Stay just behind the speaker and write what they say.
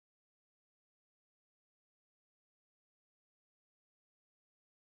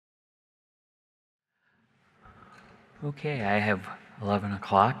Okay, I have 11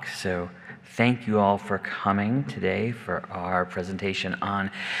 o'clock, so thank you all for coming today for our presentation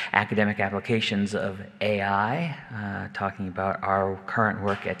on academic applications of AI, talking about our current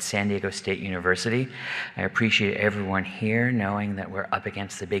work at San Diego State University. I appreciate everyone here knowing that we're up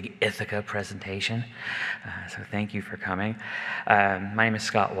against the big Ithaca presentation, so thank you for coming. My name is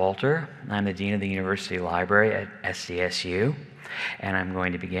Scott Walter. I'm the Dean of the University Library at SDSU, and I'm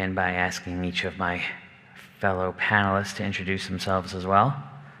going to begin by asking each of my fellow panelists to introduce themselves as well.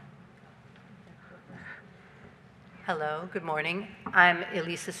 Hello, good morning. I'm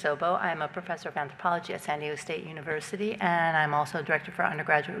Elisa Sobo. I'm a professor of anthropology at San Diego State University, and I'm also director for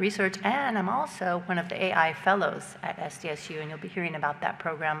undergraduate research, and I'm also one of the AI fellows at SDSU, and you'll be hearing about that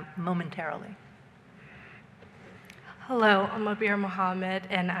program momentarily. Hello, I'm Abir Mohammed,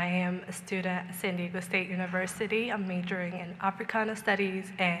 and I am a student at San Diego State University. I'm majoring in Africana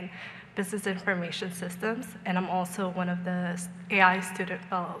Studies and Business Information Systems, and I'm also one of the AI student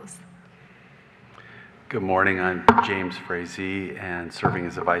fellows. Good morning, I'm James Frazee, and serving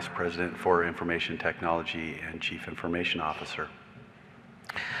as the Vice President for Information Technology and Chief Information Officer.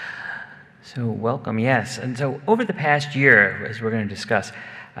 So welcome, yes. And so over the past year, as we're going to discuss,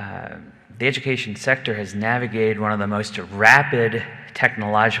 the education sector has navigated one of the most rapid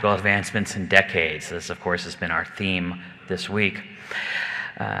technological advancements in decades. This, of course, has been our theme this week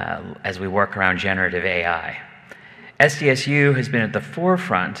as we work around generative AI. SDSU has been at the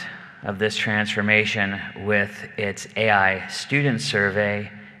forefront of this transformation with its AI Student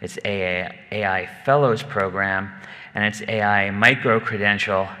Survey, its AI Fellows Program, and its AI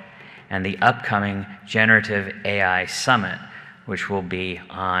Microcredential, and the upcoming Generative AI Summit, which will be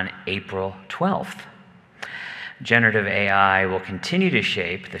on April 12th. Generative AI will continue to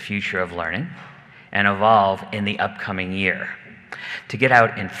shape the future of learning and evolve in the upcoming year. To get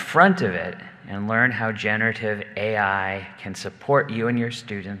out in front of it and learn how generative AI can support you and your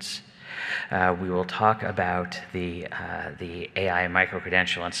students, we will talk about the AI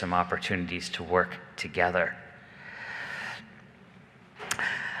Microcredential and some opportunities to work together.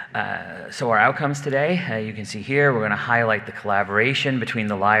 So our outcomes today, you can see here, we're going to highlight the collaboration between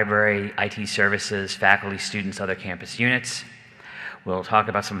the library, IT services, faculty, students, other campus units. We'll talk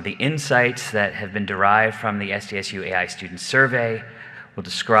about some of the insights that have been derived from the SDSU AI Student Survey. We'll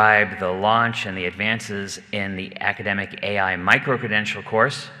describe the launch and the advances in the academic AI Microcredential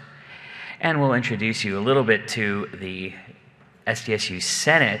course. And we'll introduce you a little bit to the SDSU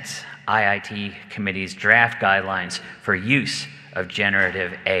Senate's IIT Committee's draft guidelines for use of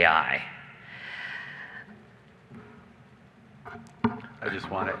generative AI. I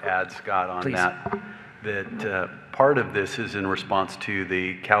just want to add, Scott, on that part of this is in response to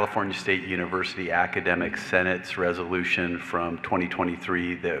the California State University Academic Senate's resolution from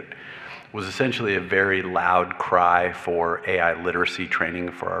 2023 that was essentially a very loud cry for AI literacy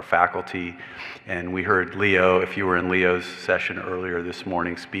training for our faculty. And we heard Leo, if you were in Leo's session earlier this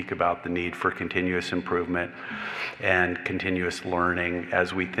morning, speak about the need for continuous improvement and continuous learning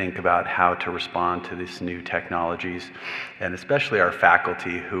as we think about how to respond to these new technologies, and especially our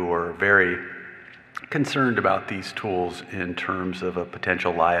faculty who are very concerned about these tools in terms of a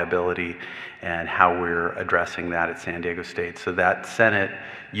potential liability and how we're addressing that at San Diego State. So that Senate,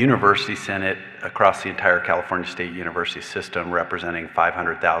 University Senate across the entire California State University system, representing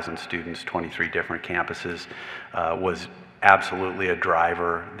 500,000 students, 23 different campuses, was absolutely a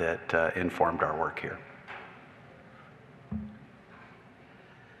driver that informed our work here.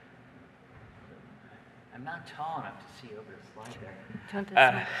 I'm not tall enough to see over the slide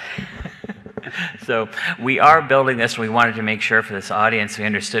there. So we are building this. We wanted to make sure for this audience we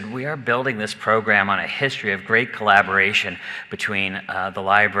understood we are building this program on a history of great collaboration between the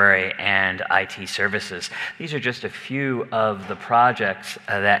library and IT services. These are just a few of the projects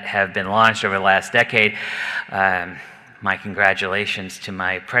that have been launched over the last decade. My congratulations to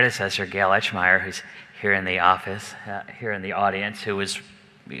my predecessor, Gail Etchmeyer, who's here in the office, here in the audience, who was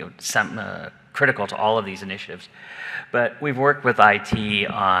critical to all of these initiatives. But we've worked with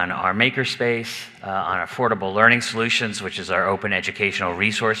IT on our makerspace, on affordable learning solutions, which is our open educational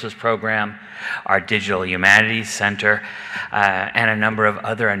resources program, our digital humanities center, and a number of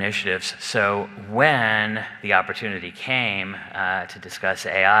other initiatives. So when the opportunity came to discuss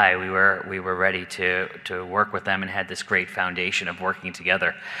AI, we were ready to work with them and had this great foundation of working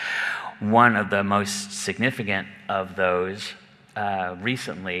together. One of the most significant of those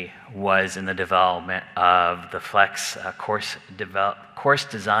recently was in the development of the Flex Course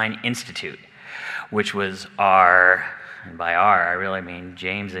Design Institute, which was our, and by our, I really mean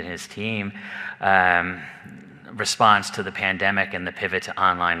James and his team, response to the pandemic and the pivot to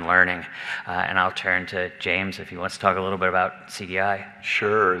online learning. And I'll turn to James if he wants to talk a little bit about CDI.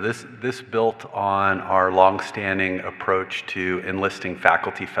 Sure. This built on our longstanding approach to enlisting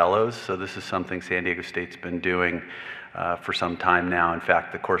faculty fellows. So this is something San Diego State's been doing for some time now. In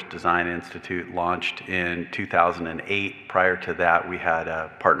fact, the Course Design Institute launched in 2008. Prior to that, we had a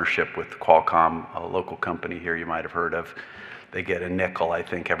partnership with Qualcomm, a local company here you might have heard of. They get a nickel, I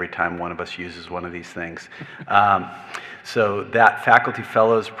think, every time one of us uses one of these things. So that Faculty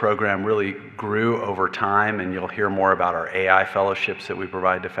Fellows program really grew over time, and you'll hear more about our AI fellowships that we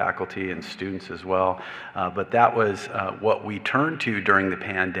provide to faculty and students as well. But that was what we turned to during the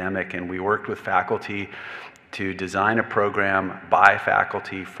pandemic, and we worked with faculty to design a program by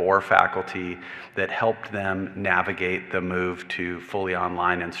faculty for faculty that helped them navigate the move to fully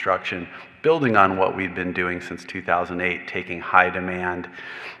online instruction, building on what we've been doing since 2008, taking high demand,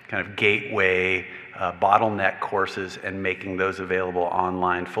 kind of gateway, bottleneck courses and making those available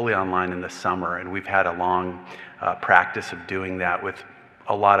online, fully online in the summer. And we've had a long practice of doing that with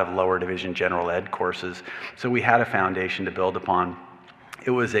a lot of lower division general ed courses. So we had a foundation to build upon. It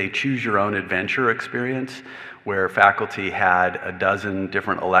was a choose your own adventure experience where faculty had a dozen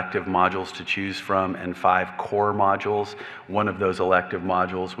different elective modules to choose from and 5 core modules. One of those elective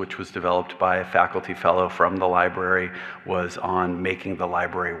modules, which was developed by a faculty fellow from the library, was on making the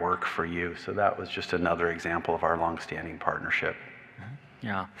library work for you. So that was just another example of our longstanding partnership.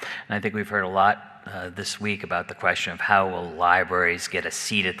 Yeah, and I think we've heard a lot this week about the question of how will libraries get a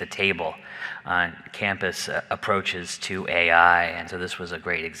seat at the table on campus approaches to AI. And so this was a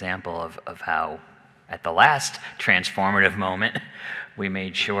great example of how, at the last transformative moment, we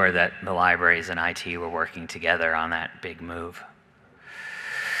made sure that the libraries and IT were working together on that big move.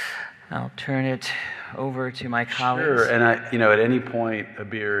 I'll turn it over to my colleagues. Sure, and at any point,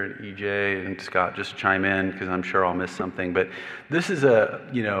 Abir and EJ and Scott just chime in because I'm sure I'll miss something. But this is a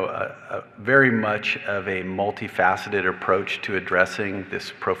very much of a multifaceted approach to addressing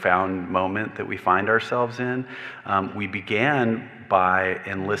this profound moment that we find ourselves in. We began by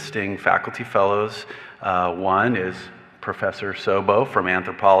enlisting faculty fellows. One is Professor Sobo from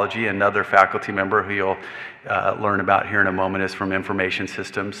anthropology. Another faculty member who you'll learn about here in a moment is from information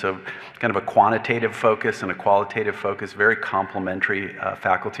systems. So kind of a quantitative focus and a qualitative focus, very complementary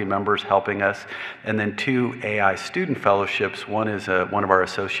faculty members helping us. And then 2 AI student fellowships. One is one of our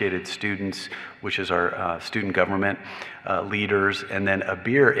associated students, which is our student government leaders. And then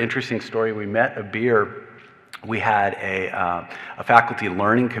Abir, interesting story, we met Abir. We had a faculty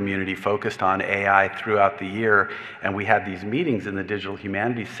learning community focused on AI throughout the year, and we had these meetings in the Digital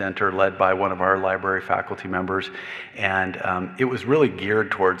Humanities Center led by one of our library faculty members, and it was really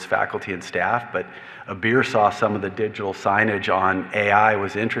geared towards faculty and staff, but Abir saw some of the digital signage on AI,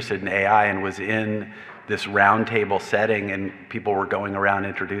 was interested in AI, and was in this roundtable setting, and people were going around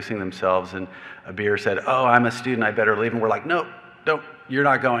introducing themselves, and Abir said, "Oh, I'm a student, I better leave," and we're like, "No, don't, you're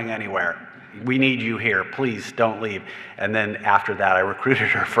not going anywhere. We need you here, please don't leave." And then after that, I recruited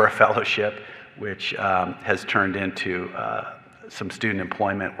her for a fellowship, which has turned into some student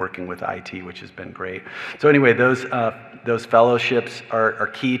employment working with IT, which has been great. So anyway, those fellowships are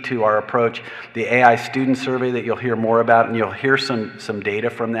key to our approach. The AI student survey that you'll hear more about, and you'll hear some data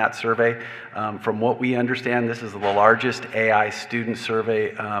from that survey. From what we understand, this is the largest AI student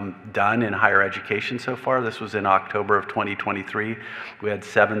survey done in higher education so far. This was in October of 2023. We had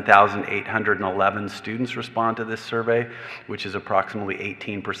 7,811 students respond to this survey, which is approximately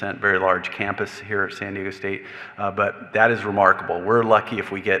 18%, very large campus here at San Diego State. But that is remarkable. We're lucky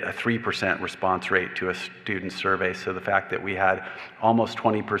if we get a 3% response rate to a student survey. So the fact that we had almost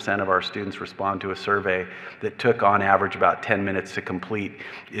 20% of our students respond to a survey that took on average about 10 minutes to complete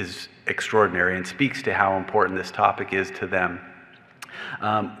is extraordinary and speaks to how important this topic is to them.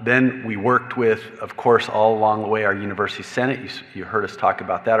 Then we worked with, of course, all along the way, our University Senate. You heard us talk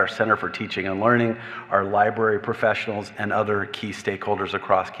about that, our Center for Teaching and Learning, our library professionals, and other key stakeholders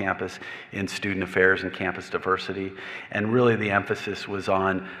across campus in student affairs and campus diversity. And really the emphasis was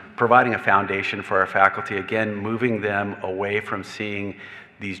on providing a foundation for our faculty, again, moving them away from seeing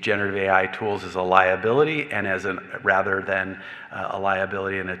these generative AI tools as a liability and rather than a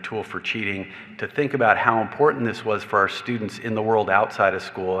liability and a tool for cheating, to think about how important this was for our students in the world outside of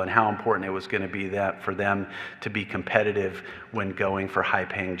school and how important it was going to be for them to be competitive when going for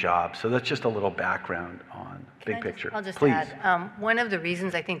high-paying jobs. So that's just a little background on big picture. I'll just Please. add, one of the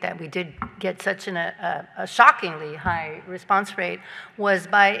reasons I think that we did get such a shockingly high response rate was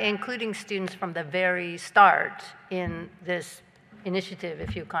by including students from the very start in this initiative,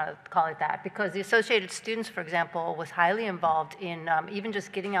 if you call it that, because the Associated Students, for example, was highly involved in even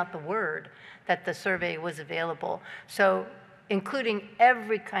just getting out the word that the survey was available. So including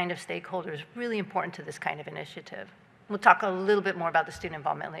every kind of stakeholder is really important to this kind of initiative. We'll talk a little bit more about the student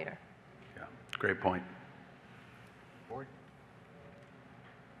involvement later. Yeah, great point. Board?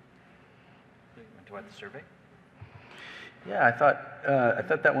 You want to talk about the survey? Yeah, I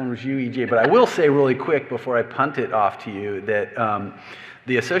thought that one was you, EJ, but I will say really quick before I punt it off to you that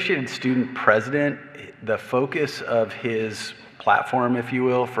the Associated Student President, the focus of his platform, if you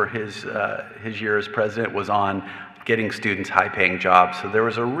will, for his year as president was on getting students high-paying jobs. So there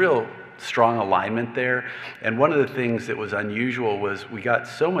was a real strong alignment there. And one of the things that was unusual was we got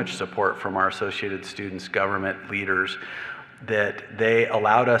so much support from our Associated Students government leaders that they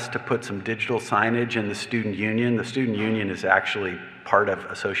allowed us to put some digital signage in the student union. The student union is actually part of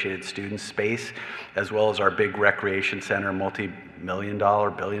Associated Students space, as well as our big recreation center,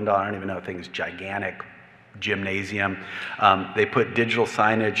 multi-million-dollar, billion-dollar, I don't even know, I think it's gigantic gymnasium. They put digital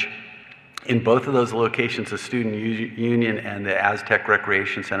signage in both of those locations, the Student Union and the Aztec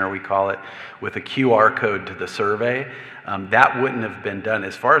Recreation Center, we call it, with a QR code to the survey. That wouldn't have been done.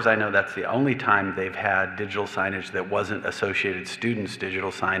 As far as I know, that's the only time they've had digital signage that wasn't Associated Students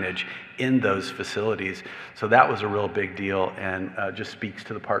digital signage in those facilities. So that was a real big deal, and just speaks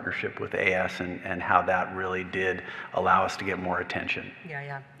to the partnership with AS and how that really did allow us to get more attention.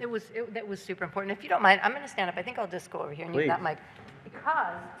 Yeah. That was super important. If you don't mind, I'm going to stand up. I think I'll just go over here and use that mic.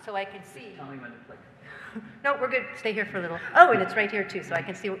 Because, so I can see. Tell me when to click. No, we're good. Stay here for a little. Oh, and it's right here too, so I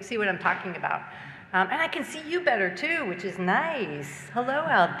can see what I'm talking about. And I can see you better too, which is nice. Hello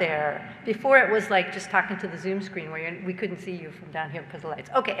out there. Before it was like just talking to the Zoom screen where we couldn't see you from down here because of the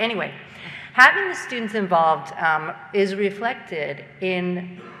lights. Okay, anyway, having the students involved is reflected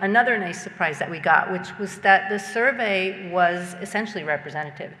in another nice surprise that we got, which was that the survey was essentially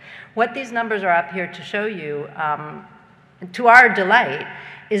representative. What these numbers are up here to show you, to our delight,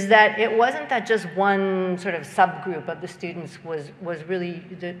 is that it wasn't that just one sort of subgroup of the students was really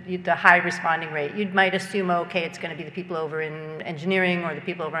the high responding rate. You might assume, okay, it's going to be the people over in engineering or the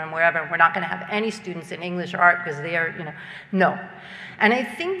people over in wherever. We're not going to have any students in English or art because they are, no. And I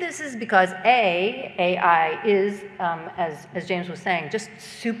think this is because AI is, as James was saying, just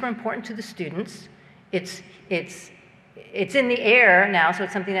super important to the students. It's in the air now, so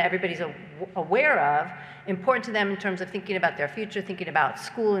it's something that everybody's aware of. Important to them in terms of thinking about their future, thinking about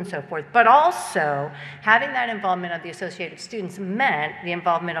school and so forth, but also having that involvement of the Associated Students meant the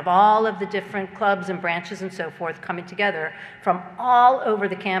involvement of all of the different clubs and branches and so forth coming together from all over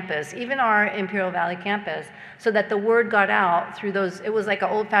the campus, even our Imperial Valley campus, so that the word got out through those. It was like an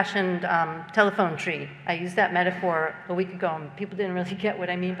old-fashioned telephone tree. I used that metaphor a week ago, and people didn't really get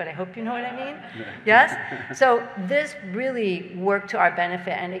what I mean, but I hope you know what I mean. Yes? So this really worked to our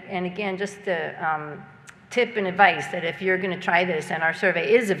benefit, and again, just the tip and advice that if you're going to try this, and our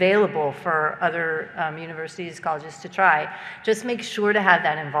survey is available for other universities, colleges to try, just make sure to have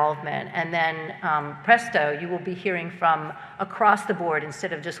that involvement. And then presto, you will be hearing from across the board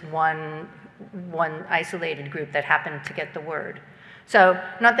instead of just one isolated group that happened to get the word. So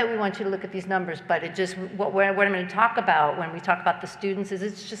not that we want you to look at these numbers, but it just, what I'm going to talk about when we talk about the students is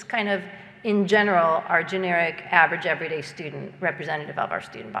it's just kind of, in general, our generic average everyday student representative of our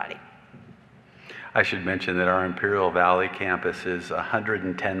student body. I should mention that our Imperial Valley campus is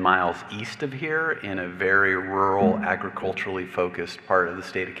 110 miles east of here in a very rural, agriculturally focused part of the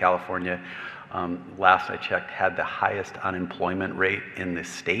state of California. Last I checked, had the highest unemployment rate in the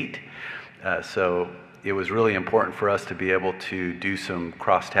state. So it was really important for us to be able to do some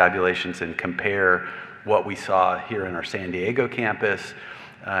cross-tabulations and compare what we saw here in our San Diego campus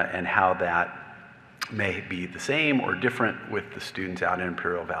and how that may be the same or different with the students out in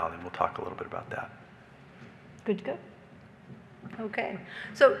Imperial Valley. We'll talk a little bit about that. Good to go? Okay.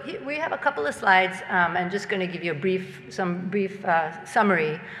 So we have a couple of slides. I'm just going to give you some brief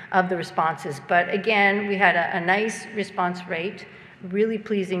summary of the responses. But again, we had a nice response rate, really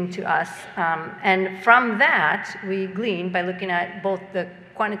pleasing to us. And from that, we gleaned by looking at both the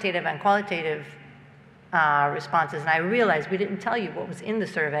quantitative and qualitative responses, and I realized we didn't tell you what was in the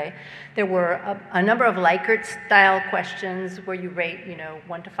survey. There were a number of Likert-style questions where you rate,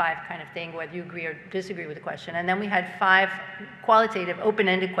 1 to 5 kind of thing, whether you agree or disagree with the question. And then we had 5 qualitative,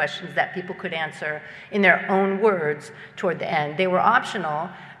 open-ended questions that people could answer in their own words toward the end. They were optional.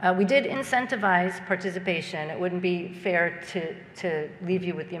 We did incentivize participation. It wouldn't be fair to leave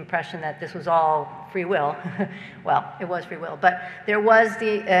you with the impression that this was all free will. Well, it was free will, but there was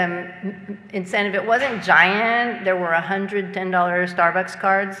the incentive. It wasn't giant. There were $110 Starbucks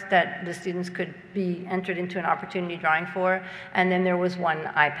cards that the students could be entered into an opportunity drawing for, and then there was one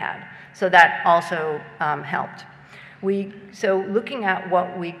iPad. So that also helped. So looking at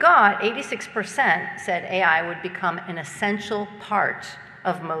what we got, 86% said AI would become an essential part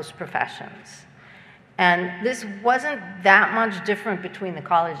of most professions. And this wasn't that much different between the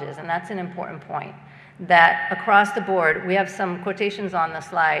colleges, and that's an important point. That across the board, we have some quotations on the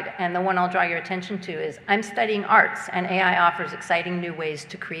slide, and the one I'll draw your attention to is, I'm studying arts, and AI offers exciting new ways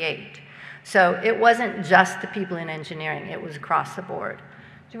to create. So it wasn't just the people in engineering, it was across the board.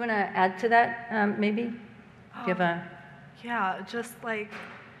 Do you want to add to that, maybe? Do you have a... Yeah, just like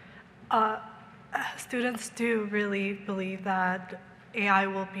students do really believe that AI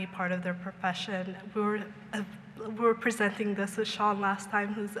will be part of their profession. We were presenting this with Sean last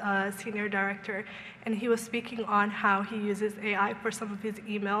time, who's a senior director, and he was speaking on how he uses AI for some of his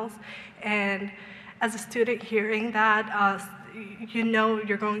emails. And as a student hearing that, you know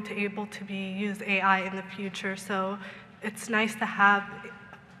you're going to be able to use AI in the future. So it's nice to have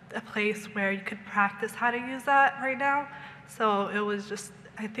a place where you could practice how to use that right now. So it was just,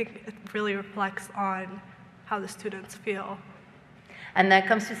 I think it really reflects on how the students feel. And that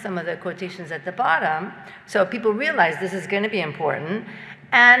comes to some of the quotations at the bottom. So people realize this is going to be important.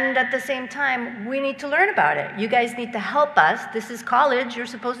 And at the same time, we need to learn about it. You guys need to help us. This is college. You're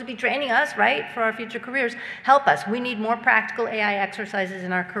supposed to be training us, right, for our future careers. Help us. We need more practical AI exercises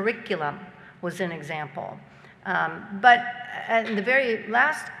in our curriculum, was an example. But the very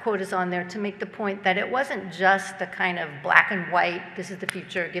last quote is on there to make the point that it wasn't just the kind of black and white, this is the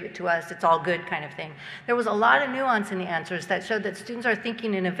future, give it to us, it's all good kind of thing. There was a lot of nuance in the answers that showed that students are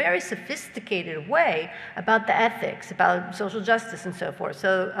thinking in a very sophisticated way about the ethics, about social justice and so forth.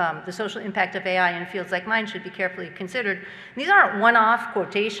 So the social impact of AI in fields like mine should be carefully considered. These aren't one-off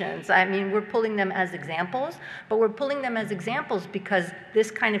quotations. I mean, we're pulling them as examples, but we're pulling them as examples because this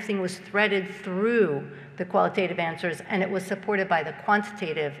kind of thing was threaded through the qualitative answers, and it was supported by the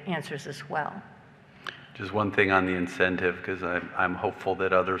quantitative answers as well. Just one thing on the incentive, because I'm hopeful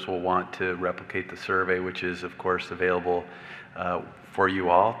that others will want to replicate the survey, which is, of course, available for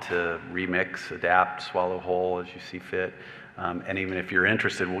you all to remix, adapt, swallow whole as you see fit. And even if you're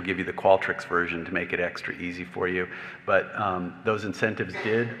interested, we'll give you the Qualtrics version to make it extra easy for you. But those incentives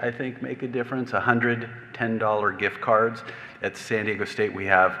did, I think, make a difference. $110 gift cards. At San Diego State, we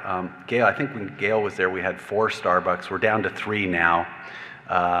have, Gail, I think when Gail was there, we had 4 Starbucks. We're down to 3 now,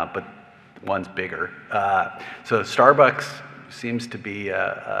 but one's bigger. So Starbucks seems to be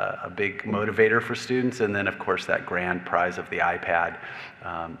a big motivator for students. And then, of course, that grand prize of the iPad.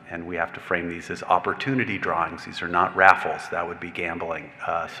 And we have to frame these as opportunity drawings. These are not raffles. That would be gambling.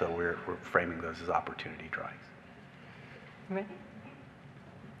 So we're framing those as opportunity drawings. Ready?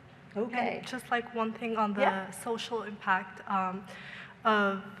 Okay. And just like one thing on the social impact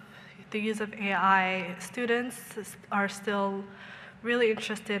of the use of AI, students are still really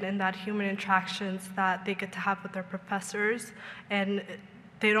interested in that human interactions that they get to have with their professors, and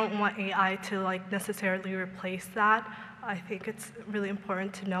they don't want AI to necessarily replace that. I think it's really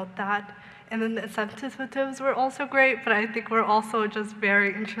important to note that. And then the incentives were also great, but I think we're also just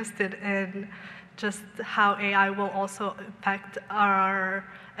very interested in just how AI will also affect our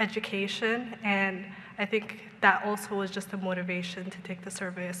education, and I think that also was just a motivation to take the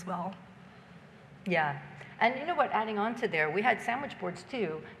survey as well. Yeah. And you know what, adding on to there, we had sandwich boards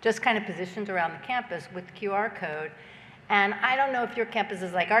too, just kind of positioned around the campus with QR code. And I don't know if your campus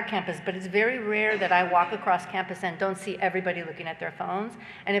is like our campus, but it's very rare that I walk across campus and don't see everybody looking at their phones.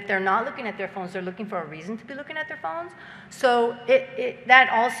 And if they're not looking at their phones, they're looking for a reason to be looking at their phones. So that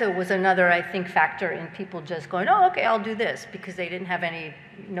also was another, I think, factor in people just going, oh, okay, I'll do this, because they didn't have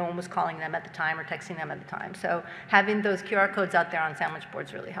no one was calling them at the time or texting them at the time. So having those QR codes out there on sandwich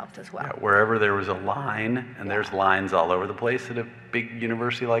boards really helped as well. Yeah, wherever there was a line, and there's lines all over the place at a big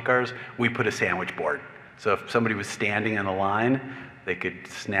university like ours, we put a sandwich board. So if somebody was standing in a line, they could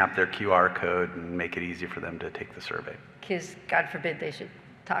snap their QR code and make it easy for them to take the survey. Because, God forbid, they should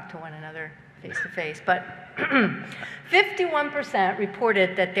talk to one another face-to-face. But 51%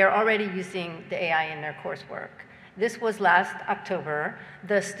 reported that they're already using the AI in their coursework. This was last October.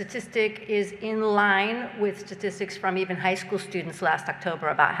 The statistic is in line with statistics from even high school students last October.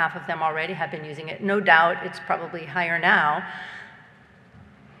 About half of them already have been using it. No doubt it's probably higher now.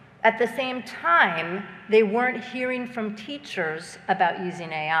 At the same time, they weren't hearing from teachers about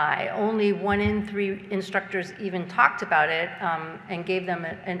using AI. Only 1 in 3 instructors even talked about it and gave them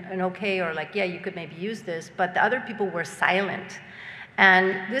an okay, or yeah, you could maybe use this, but the other people were silent.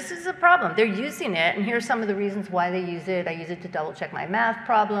 And this is a problem. They're using it, and here's some of the reasons why they use it. I use it to double check my math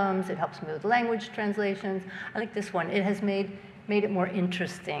problems. It helps me with language translations. I like this one. It has made it more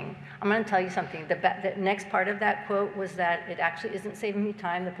interesting. I'm going to tell you something. The next part of that quote was that it actually isn't saving me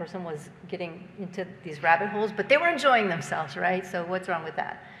time. The person was getting into these rabbit holes, but they were enjoying themselves, right? So what's wrong with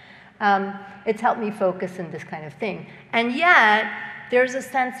that? It's helped me focus in this kind of thing. And yet, there's a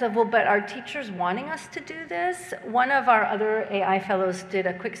sense of, well, but are teachers wanting us to do this? One of our other AI fellows did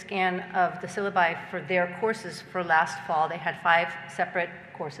a quick scan of the syllabi for their courses for last fall. They had 5 separate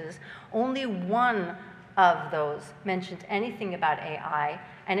courses. Only one of those mentioned anything about AI,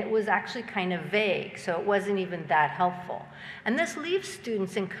 and it was actually kind of vague, so it wasn't even that helpful. And this leaves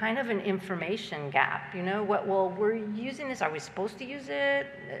students in kind of an information gap. You know, well, we're using this, are we supposed to use it?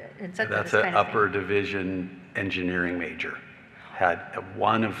 That's an upper division engineering major. Had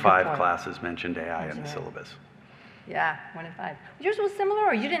 1 of 5 classes mentioned AI in the syllabus. Yeah, 1 in 5. Yours was similar,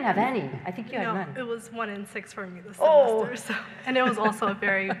 or you didn't have any? I think you had none. It was 1 in 6 for me this semester. So, and it was also a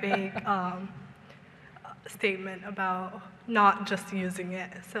very vague statement about not just using it.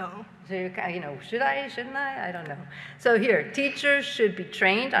 So you know, should I, shouldn't I don't know. So here, teachers should be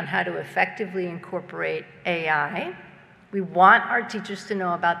trained on how to effectively incorporate AI. We want our teachers to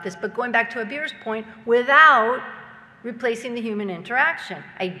know about this, but going back to Abir's point, without replacing the human interaction.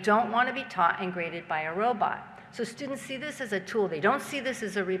 I don't want to be taught and graded by a robot. So students see this as a tool. They don't see this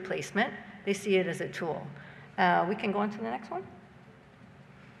as a replacement. They see it as a tool. We can go on to the next one.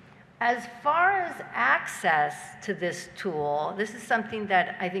 As far as access to this tool, this is something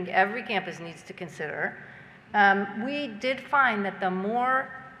that I think every campus needs to consider. We did find that the more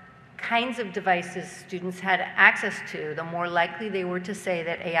kinds of devices students had access to, the more likely they were to say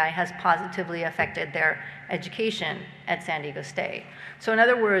that AI has positively affected their education at San Diego State. So in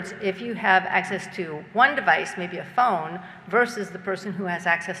other words, if you have access to one device, maybe a phone, versus the person who has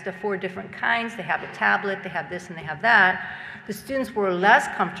access to 4 different kinds, they have a tablet, they have this and they have that, the students were less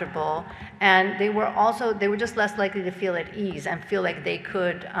comfortable, and they were just less likely to feel at ease and feel like they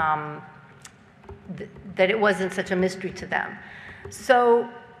could, that it wasn't such a mystery to them. So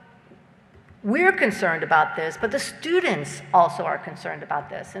we're concerned about this, but the students also are concerned about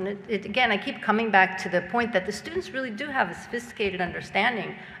this. And again, I keep coming back to the point that the students really do have a sophisticated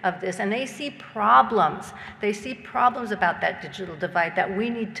understanding of this, and they see problems. They see problems about that digital divide that we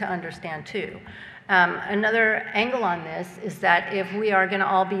need to understand too. Another angle on this is that if we are going to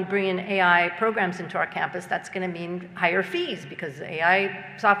all be bringing AI programs into our campus, that's going to mean higher fees because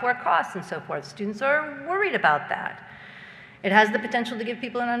AI software costs and so forth. Students are worried about that. It has the potential to give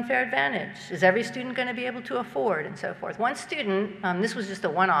people an unfair advantage. Is every student going to be able to afford, and so forth? One student, this was just a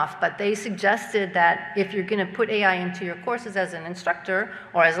one-off, but they suggested that if you're going to put AI into your courses as an instructor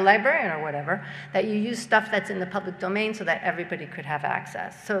or as a librarian or whatever, that you use stuff that's in the public domain so that everybody could have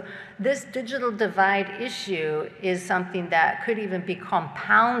access. So this digital divide issue is something that could even be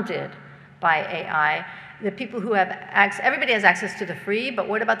compounded by AI. The people who have access, everybody has access to the free, but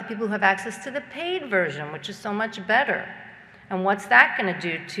what about the people who have access to the paid version, which is so much better? And what's that going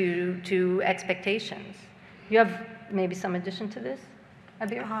to do to expectations? You have maybe some addition to this,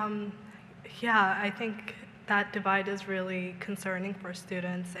 Abir? Yeah, I think that divide is really concerning for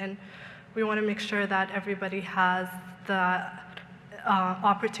students, and we want to make sure that everybody has the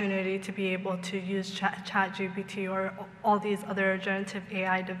opportunity to be able to use ChatGPT or all these other generative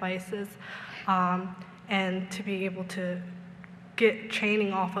AI devices, and to be able to get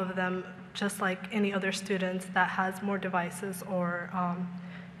training off of them just like any other students that has more devices or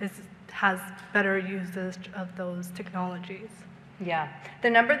has better uses of those technologies. Yeah, the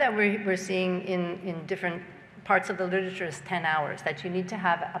number that we're seeing in different parts of the literature is 10 hours, that you need to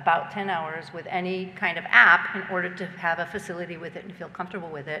have about 10 hours with any kind of app in order to have a facility with it and feel comfortable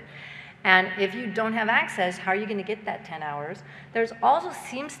with it. And if you don't have access, how are you going to get that 10 hours? There's also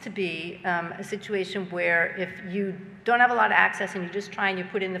seems to be a situation where if you don't have a lot of access and you just try and you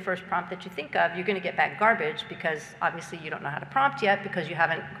put in the first prompt that you think of, you're going to get back garbage because obviously you don't know how to prompt yet because you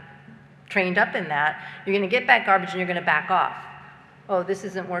haven't trained up in that. You're going to get back garbage and you're going to back off. Oh, this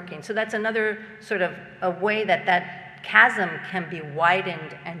isn't working. So that's another sort of a way that that chasm can be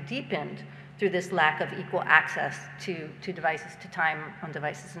widened and deepened through this lack of equal access to devices, to time on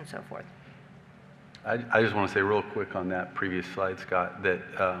devices and so forth. I just want to say real quick on that previous slide, Scott, that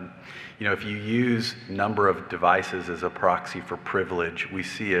you know, if you use number of devices as a proxy for privilege, we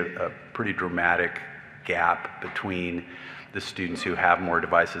see a pretty dramatic gap between the students who have more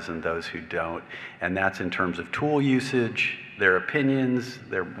devices and those who don't. And that's in terms of tool usage, their opinions.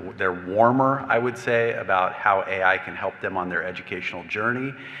 They're warmer, I would say, about how AI can help them on their educational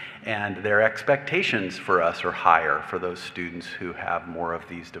journey. And their expectations for us are higher for those students who have more of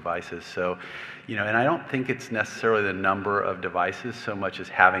these devices. So, and I don't think it's necessarily the number of devices so much as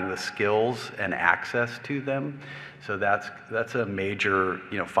having the skills and access to them. So that's a major,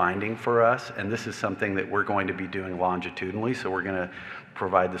 finding for us. And this is something that we're going to be doing longitudinally. So we're going to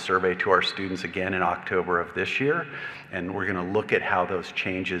provide the survey to our students again in October of this year, and we're going to look at how those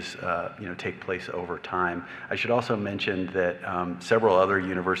changes take place over time. I should also mention that several other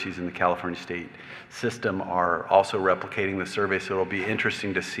universities in the California state system are also replicating the survey, so it'll be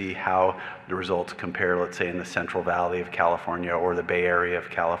interesting to see how the results compare, let's say, in the Central Valley of California or the Bay Area of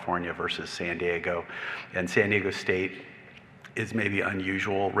California versus San Diego. And San Diego State is maybe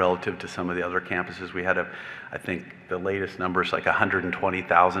unusual relative to some of the other campuses. We had I think the latest number is like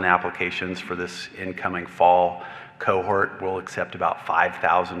 120,000 applications for this incoming fall cohort. We'll accept about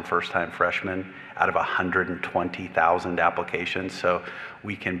 5,000 first-time freshmen out of 120,000 applications. So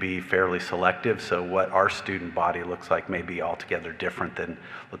we can be fairly selective. So what our student body looks like may be altogether different than,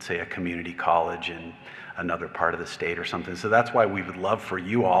 let's say, a community college in another part of the state or something. So that's why we would love for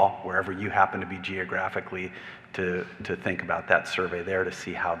you all, wherever you happen to be geographically, to think about that survey there to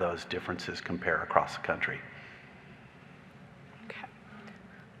see how those differences compare across the country. Okay.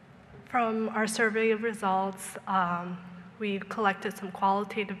 From our survey results, we collected some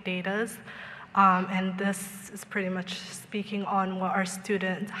qualitative data, and this is pretty much speaking on what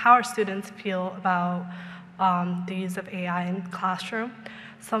how our students feel about the use of AI in the classroom.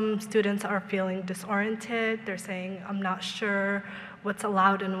 Some students are feeling disoriented. They're saying, I'm not sure what's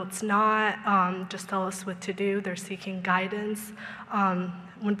allowed and what's not. Just tell us what to do. They're seeking guidance.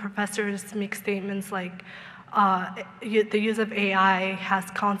 When professors make statements like, the use of AI has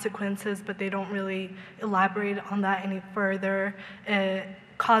consequences, but they don't really elaborate on that any further, it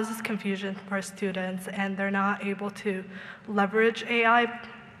causes confusion for students, and they're not able to leverage AI.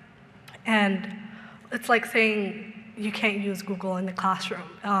 And it's like saying, you can't use Google in the classroom.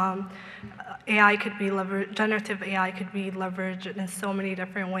 AI could be leveraged, generative AI could be leveraged in so many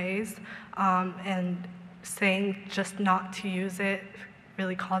different ways, and saying just not to use it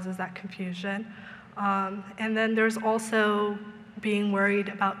really causes that confusion. And then there's also being worried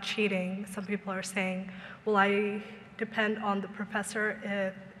about cheating. Some people are saying, will I depend on the professor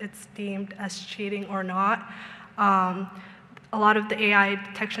if it's deemed as cheating or not? A lot of the AI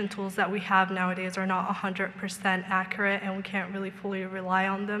detection tools that we have nowadays are not 100% accurate, and we can't really fully rely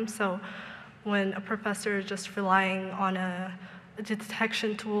on them. So when a professor is just relying on a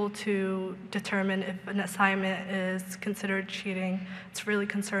detection tool to determine if an assignment is considered cheating, it's really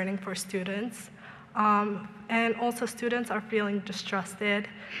concerning for students. And also students are feeling distrusted.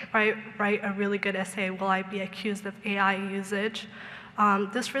 If I write a really good essay, will I be accused of AI usage?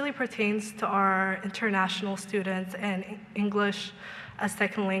 This really pertains to our international students and English as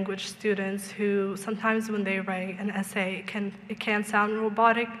second language students who sometimes when they write an essay, it can sound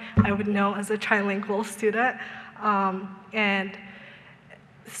robotic. I would know as a trilingual student. And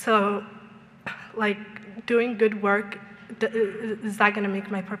so, like, doing good work, is that going to make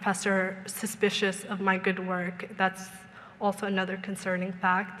my professor suspicious of my good work? That's also another concerning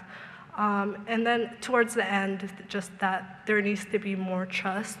fact. And then towards the end, just that there needs to be more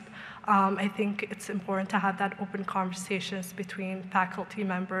trust. I think it's important to have that open conversations between faculty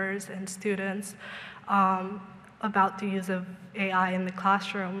members and students about the use of AI in the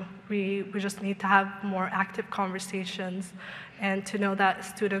classroom. We just need to have more active conversations and to know that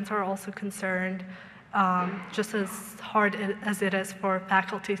students are also concerned, just as hard as it is for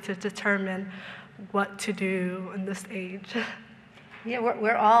faculty to determine what to do in this age. Yeah,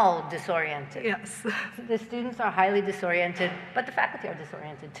 we're all disoriented. Yes. The students are highly disoriented, but the faculty are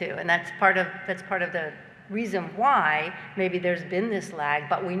disoriented too, and that's part of the reason why maybe there's been this lag,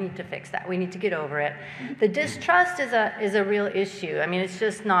 but we need to fix that. We need to get over it. The distrust is a real issue. I mean, it's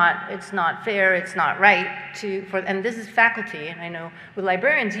just not fair, it's not right and this is faculty, and I know with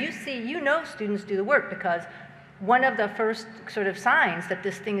librarians, you know students do the work because one of the first sort of signs that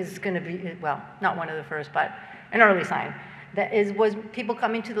this thing is going to be, well, not one of the first, but an early sign, was people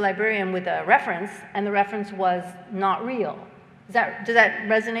coming to the librarian with a reference, and the reference was not real. Does that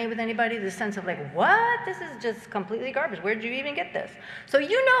resonate with anybody? The sense of like, what? This is just completely garbage. Where did you even get this? So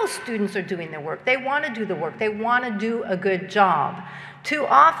you know students are doing their work. They want to do the work. They want to do a good job. Too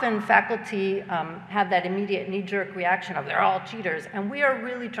often faculty have that immediate knee-jerk reaction of they're all cheaters, and we are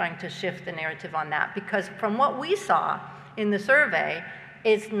really trying to shift the narrative on that because from what we saw in the survey,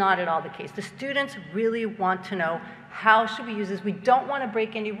 it's not at all the case. The students really want to know, How should we use this? We don't want to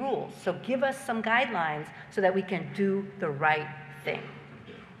break any rules, so give us some guidelines so that we can do the right thing.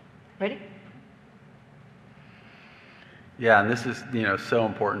 Ready? Yeah, and this is, so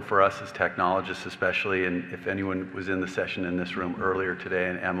important for us as technologists especially, and if anyone was in the session in this room earlier today,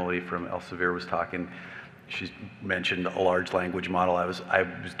 and Emily from Elsevier was talking, she mentioned a large language model. I was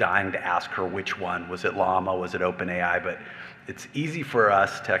dying to ask her which one. Was it Llama? Was it OpenAI? But it's easy for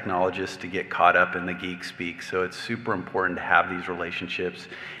us technologists to get caught up in the geek speak, so it's super important to have these relationships.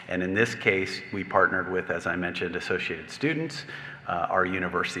 And in this case, we partnered with, as I mentioned, Associated Students, our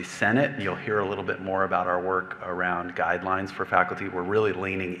University Senate. You'll hear a little bit more about our work around guidelines for faculty. We're really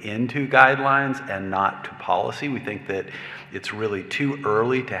leaning into guidelines and not to policy. We think that it's really too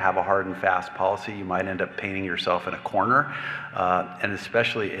early to have a hard and fast policy. You might end up painting yourself in a corner, and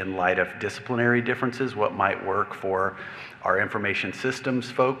especially in light of disciplinary differences, what might work for our information systems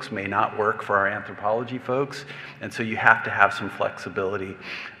folks may not work for our anthropology folks, and so you have to have some flexibility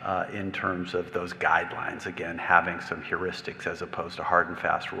in terms of those guidelines. Again, having some heuristics as opposed to hard and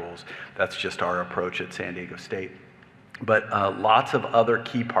fast rules. That's just our approach at San Diego State. But lots of other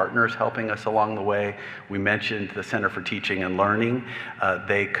key partners helping us along the way. We mentioned the Center for Teaching and Learning.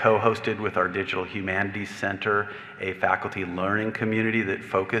 They co-hosted with our Digital Humanities Center a faculty learning community that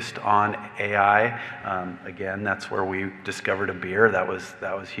focused on AI. Again, that's where we discovered a beer. That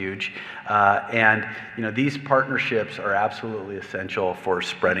was huge. And these partnerships are absolutely essential for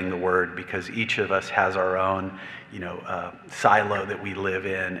spreading the word, because each of us has our own silo that we live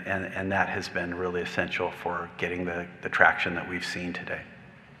in, and that has been really essential for getting the traction that we've seen today.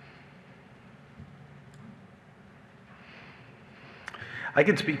 I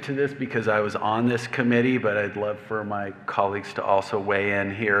can speak to this because I was on this committee, but I'd love for my colleagues to also weigh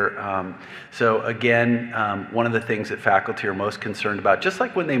in here. So again, one of the things that faculty are most concerned about, just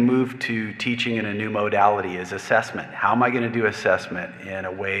like when they move to teaching in a new modality, is assessment. How am I going to do assessment in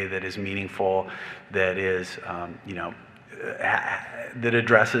a way that is meaningful, that is, that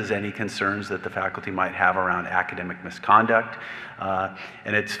addresses any concerns that the faculty might have around academic misconduct.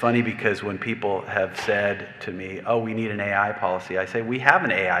 And it's funny because when people have said to me, oh, we need an AI policy, I say, we have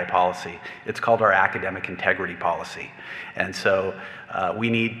an AI policy. It's called our academic integrity policy. And so we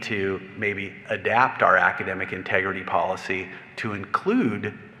need to maybe adapt our academic integrity policy to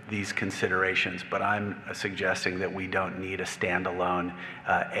include these considerations, but I'm suggesting that we don't need a standalone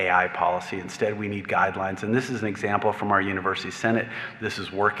AI policy. Instead, we need guidelines, and this is an example from our University Senate. This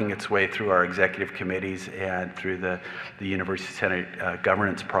is working its way through our executive committees and through the University Senate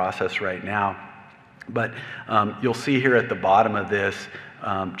governance process right now. But you'll see here at the bottom of this,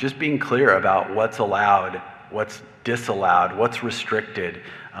 just being clear about what's allowed, what's disallowed, what's restricted.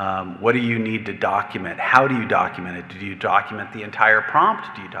 What do you need to document? How do you document it? Do you document the entire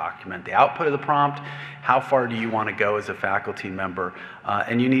prompt? Do you document the output of the prompt? How far do you want to go as a faculty member?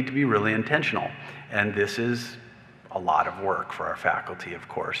 And you need to be really intentional. And this is a lot of work for our faculty, of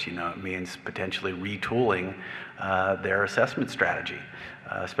course. It means potentially retooling their assessment strategy,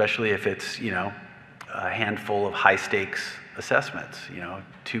 especially if it's, a handful of high-stakes assessments,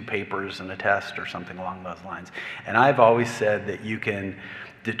 2 papers and a test or something along those lines. And I've always said that you can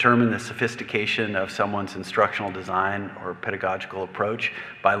determine the sophistication of someone's instructional design or pedagogical approach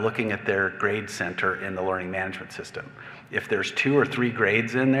by looking at their grade center in the learning management system. If there's 2 or 3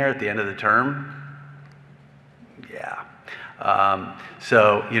 grades in there at the end of the term, yeah.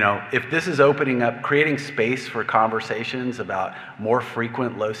 So, if this is opening up, creating space for conversations about more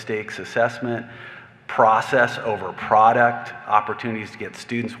frequent low-stakes assessment, process over product, opportunities to get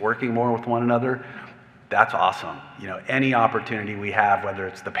students working more with one another, that's awesome. Any opportunity we have, whether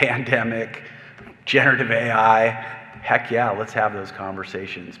it's the pandemic, generative AI, heck yeah, let's have those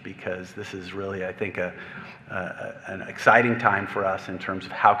conversations, because this is really, I think, an exciting time for us in terms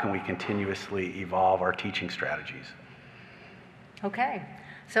of how can we continuously evolve our teaching strategies. Okay.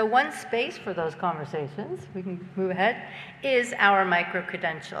 So one space for those conversations, we can move ahead, is our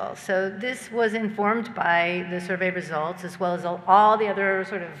microcredential. So this was informed by the survey results as well as all the other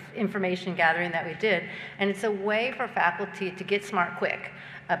sort of information gathering that we did. And it's a way for faculty to get smart quick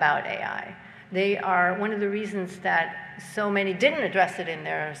about AI. They are one of the reasons that so many didn't address it in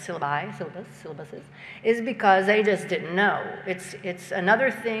their syllabuses, is because they just didn't know. It's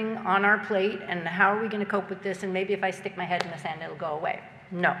another thing on our plate, and how are we going to cope with this? And maybe if I stick my head in the sand, it'll go away.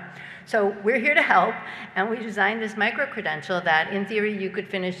 No. So we're here to help, and we designed this micro-credential that, in theory, you could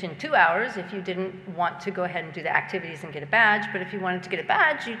finish in 2 hours if you didn't want to go ahead and do the activities and get a badge. But if you wanted to get a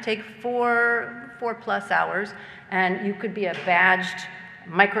badge, you'd take 4+ hours, and you could be a badged,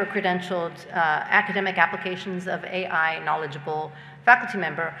 micro-credentialed academic applications of AI knowledgeable faculty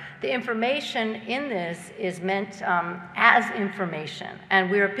member. The information in this is meant as information, and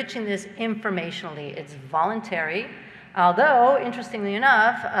we are pitching this informationally. It's voluntary, although, interestingly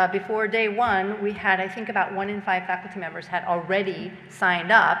enough, before day one, we had, I think, about 1 in 5 faculty members had already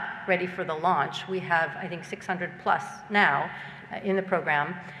signed up, ready for the launch. We have, I think, 600 plus now in the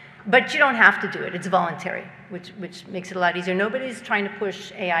program. But you don't have to do it. It's voluntary, which makes it a lot easier. Nobody's trying to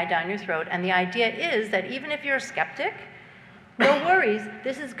push AI down your throat, and the idea is that even if you're a skeptic, no worries,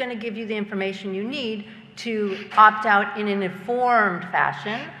 this is going to give you the information you need to opt out in an informed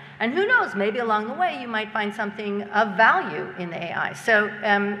fashion. And who knows, maybe along the way you might find something of value in the AI. So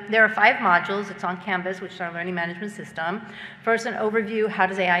there are 5 modules. It's on Canvas, which is our learning management system. First, an overview, how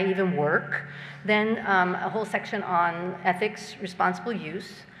does AI even work? Then a whole section on ethics, responsible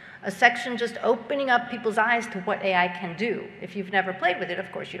use. A section just opening up people's eyes to what AI can do. If you've never played with it,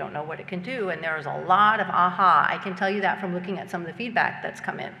 of course, you don't know what it can do, and there is a lot of aha. I can tell you that from looking at some of the feedback that's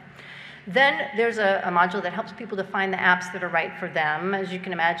come in. Then there's a module that helps people to find the apps that are right for them. As you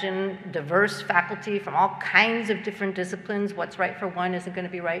can imagine, diverse faculty from all kinds of different disciplines. What's right for one isn't going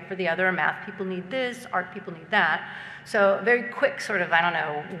to be right for the other. Math people need this, art people need that. So a very quick sort of, I don't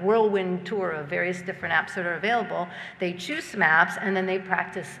know, whirlwind tour of various different apps that are available. They choose some apps, and then they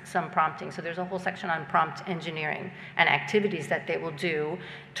practice some prompting. So there's a whole section on prompt engineering and activities that they will do.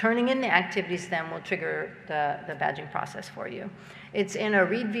 Turning in the activities then will trigger the badging process for you. It's in a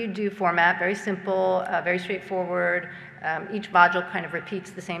read, view, do format, very simple, very straightforward. Each module kind of repeats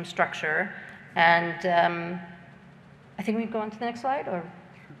the same structure. And I think we can go on to the next slide, or,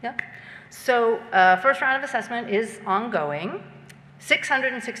 yeah? So first round of assessment is ongoing.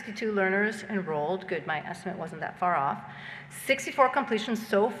 662 learners enrolled. Good, my estimate wasn't that far off. 64 completions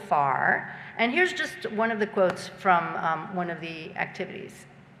so far. And here's just one of the quotes from one of the activities.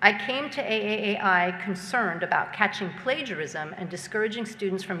 I came to AAAI concerned about catching plagiarism and discouraging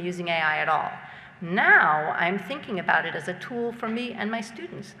students from using AI at all. Now I'm thinking about it as a tool for me and my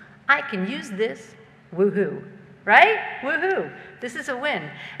students. I can use this, woohoo. Right? Woohoo. This is a win.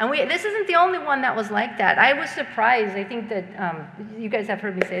 And this isn't the only one that was like that. I was surprised. I think that you guys have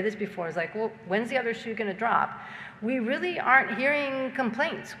heard me say this before. It's like, well, when's the other shoe going to drop? We really aren't hearing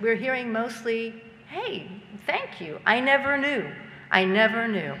complaints. We're hearing mostly, hey, thank you. I never knew. I never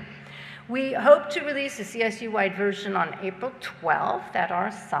knew. We hope to release a CSU-wide version on April 12th at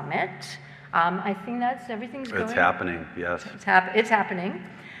our summit. I think everything's going. It's happening, yes. It's happening.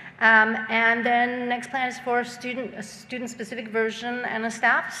 And then next plan is for a student-specific version and a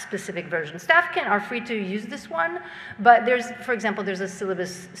staff-specific version. Staff are free to use this one, but for example, there's a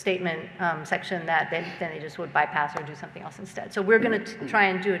syllabus statement section that then they just would bypass or do something else instead. So we're going to try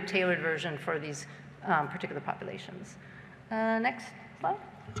and do a tailored version for these particular populations. Next slide.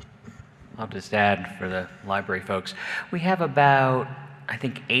 I'll just add for the library folks, we have about, I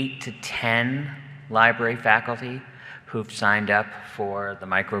think, 8 to 10 library faculty who've signed up for the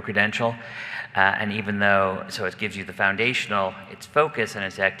Microcredential. And even though, so it gives you the foundational, its focus and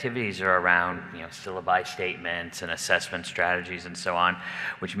its activities are around, syllabi statements and assessment strategies and so on,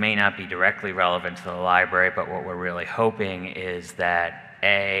 which may not be directly relevant to the library, but what we're really hoping is that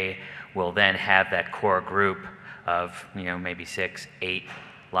we'll then have that core group of, maybe 6, 8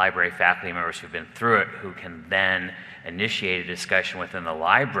 library faculty members who've been through it, who can then initiate a discussion within the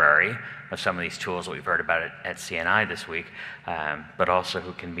library of some of these tools that we've heard about at CNI this week, but also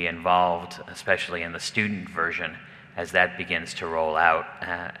who can be involved, especially in the student version, as that begins to roll out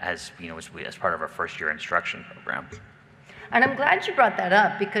as part of our first-year instruction program. And I'm glad you brought that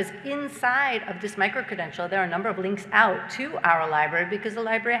up, because inside of this microcredential, there are a number of links out to our library, because the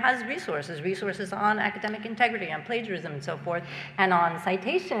library has resources on academic integrity, on plagiarism and so forth, and on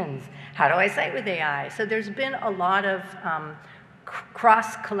citations. How do I cite with AI? So there's been a lot of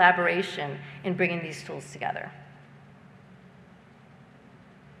cross-collaboration in bringing these tools together.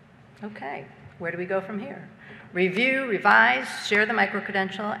 Okay, where do we go from here? Review, revise, share the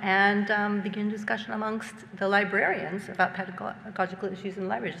microcredential, and begin discussion amongst the librarians about pedagogical issues in the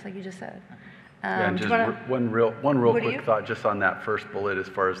library, just like you just said. And just one real quick thought just on that first bullet as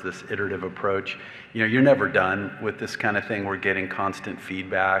far as this iterative approach. You're never done with this kind of thing. We're getting constant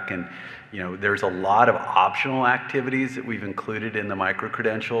feedback, and there's a lot of optional activities that we've included in the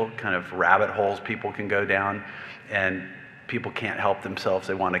microcredential, kind of rabbit holes people can go down, and people can't help themselves.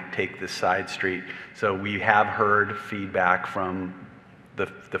 They want to take this side street. So we have heard feedback from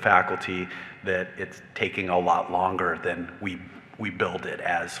the faculty that it's taking a lot longer than we build it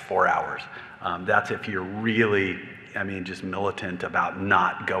as 4 hours. That's if you're really, just militant about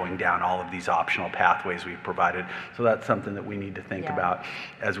not going down all of these optional pathways we've provided. So that's something that we need to think about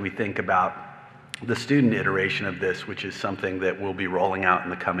as we think about The student iteration of this, which is something that we'll be rolling out in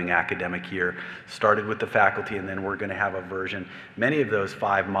the coming academic year, started with the faculty, and then we're going to have a version. Many of those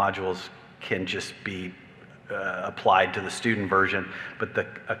 5 modules can just be applied to the student version, but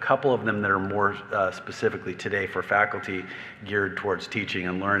a couple of them that are more specifically today for faculty geared towards teaching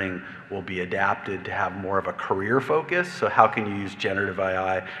and learning will be adapted to have more of a career focus. So how can you use generative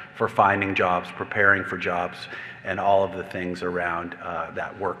AI for finding jobs, preparing for jobs, and all of the things around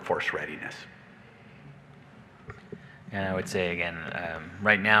that workforce readiness. And I would say again,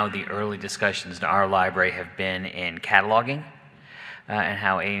 right now the early discussions in our library have been in cataloging and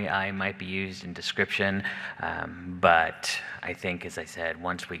how AI might be used in description. But I think, as I said,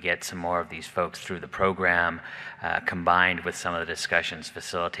 once we get some more of these folks through the program, combined with some of the discussions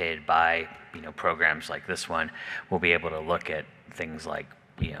facilitated by programs like this one, we'll be able to look at things like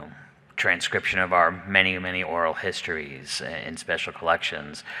transcription of our many, many oral histories in special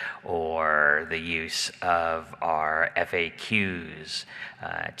collections, or the use of our FAQs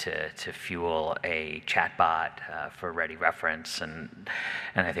to fuel a chatbot for ready reference, and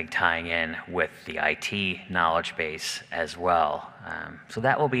I think tying in with the IT knowledge base as well. So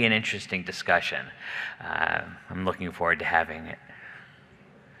that will be an interesting discussion. I'm looking forward to having it.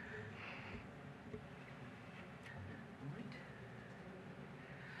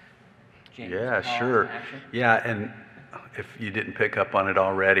 Yeah, sure. Yeah, and if you didn't pick up on it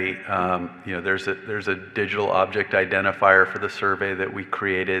already, there's a digital object identifier for the survey that we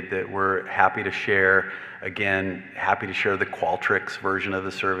created that we're happy to share. Again, happy to share the Qualtrics version of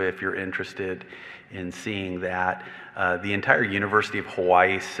the survey if you're interested in seeing that. The entire University of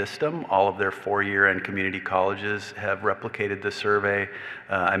Hawaii system, all of their 4-year and community colleges have replicated the survey.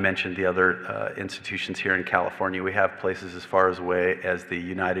 I mentioned the other institutions here in California. We have places as far away as the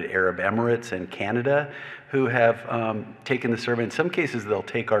United Arab Emirates and Canada who have taken the survey. In some cases, they'll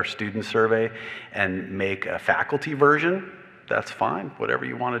take our student survey and make a faculty version. That's fine, whatever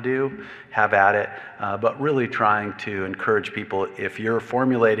you want to do, have at it. But really trying to encourage people, if you're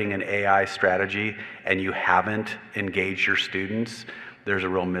formulating an AI strategy and you haven't engaged your students, there's a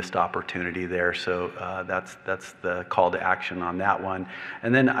real missed opportunity there. So that's the call to action on that one.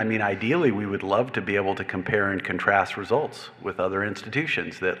 And then, ideally, we would love to be able to compare and contrast results with other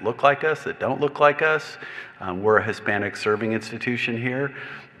institutions that look like us, that don't look like us. We're a Hispanic serving institution here.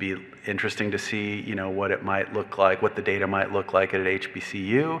 Be interesting to see, what it might look like, what the data might look like at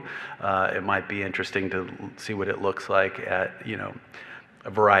HBCU. It might be interesting to see what it looks like at, a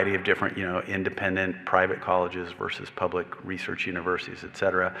variety of different, independent private colleges versus public research universities, et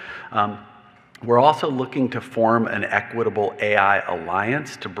cetera. We're also looking to form an equitable AI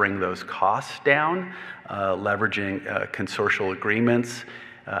alliance to bring those costs down, leveraging consortial agreements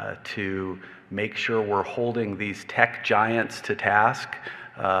to make sure we're holding these tech giants to task.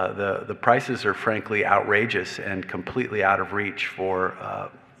 The prices are frankly outrageous and completely out of reach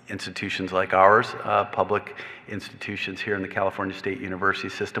for institutions like ours, public institutions here in the California State University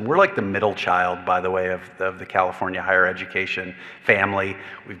system. We're like the middle child, by the way, of the California higher education family.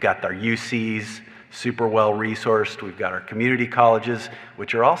 We've got our UCs, super well resourced. We've got our community colleges,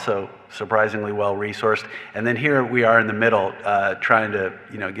 which are also surprisingly well resourced. And then here we are in the middle, trying to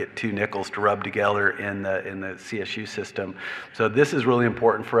get 2 nickels to rub together in the CSU system. So this is really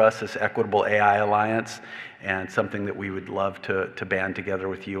important for us, this Equitable AI Alliance, and something that we would love to band together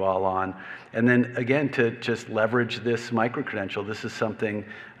with you all on. And then again, to just leverage this microcredential. This is something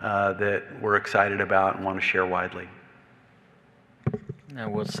that we're excited about and want to share widely. I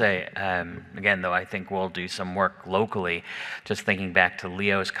will say, again, though, I think we'll do some work locally, just thinking back to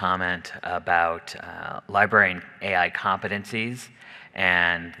Leo's comment about librarian AI competencies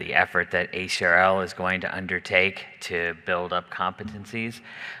and the effort that ACRL is going to undertake to build up competencies.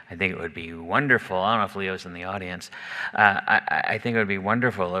 I think it would be wonderful, I don't know if Leo's in the audience, I think it would be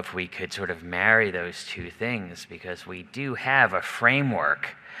wonderful if we could sort of marry those two things, because we do have a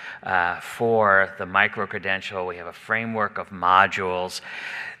framework for the microcredential. We have a framework of modules.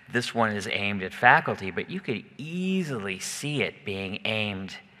 This one is aimed at faculty, but you could easily see it being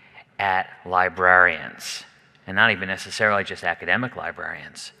aimed at librarians, and not even necessarily just academic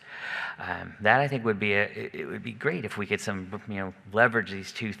librarians. That I think would be it would be great if we could leverage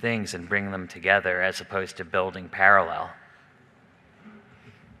these two things and bring them together as opposed to building parallel.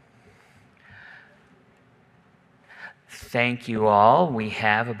 Thank you all. We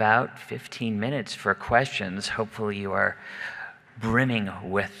have about 15 minutes for questions. Hopefully you are brimming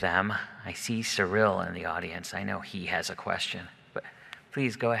with them. I see Cyril in the audience. I know he has a question, but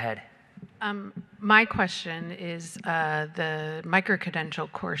please go ahead. My question is the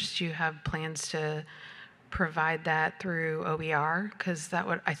microcredential course, do you have plans to provide that through OER? Because that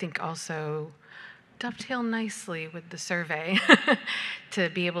would, I think, also dovetail nicely with the survey to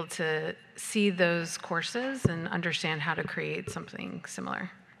be able to see those courses and understand how to create something similar.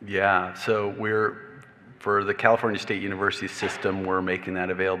 Yeah, so for the California State University system, we're making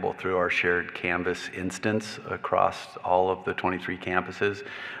that available through our shared Canvas instance across all of the 23 campuses.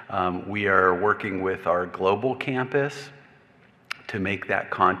 We are working with our global campus to make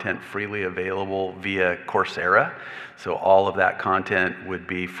that content freely available via Coursera. So all of that content would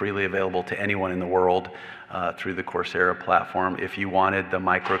be freely available to anyone in the world through the Coursera platform. If you wanted the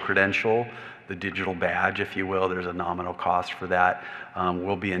Microcredential, the digital badge, if you will, there's a nominal cost for that.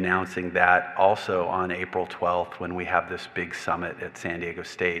 We'll be announcing that also on April 12th when we have this big summit at San Diego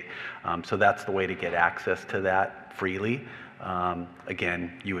State. So that's the way to get access to that freely.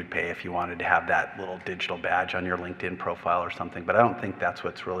 Again, you would pay if you wanted to have that little digital badge on your LinkedIn profile or something, but I don't think that's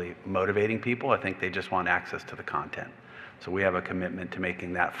what's really motivating people. I think they just want access to the content. So we have a commitment to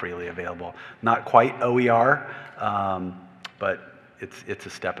making that freely available. Not quite OER, but it's a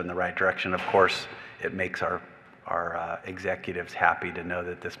step in the right direction. Of course, it makes our executives happy to know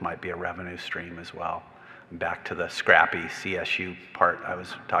that this might be a revenue stream as well. Back to the scrappy CSU part I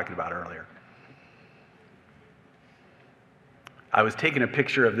was talking about earlier. I was taking a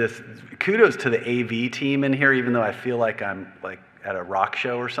picture of this. Kudos to the AV team in here, even though I feel like I'm like at a rock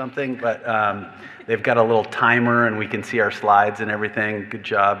show or something, but they've got a little timer and we can see our slides and everything. Good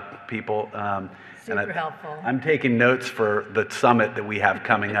job, people. Super helpful. I'm taking notes for the summit that we have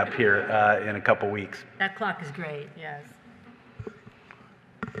coming up here in a couple weeks. That clock is great, yes.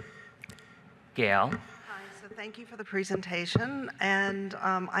 Gail? Hi, so thank you for the presentation. And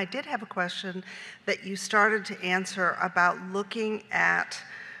I did have a question that you started to answer about looking at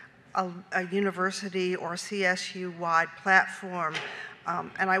a university or CSU-wide platform.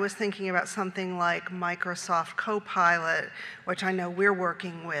 And I was thinking about something like Microsoft Copilot, which I know we're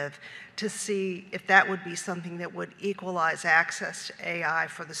working with, to see if that would be something that would equalize access to AI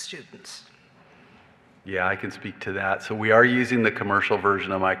for the students. Yeah, I can speak to that. So we are using the commercial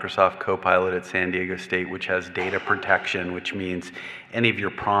version of Microsoft Copilot at San Diego State, which has data protection, which means any of your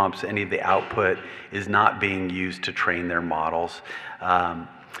prompts, any of the output is not being used to train their models.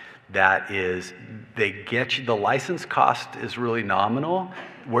 That is, they get you, the license cost is really nominal.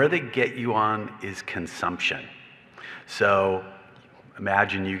 Where they get you on is consumption. So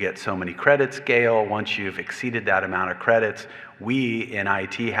imagine you get so many credits, Gail. Once you've exceeded that amount of credits, we in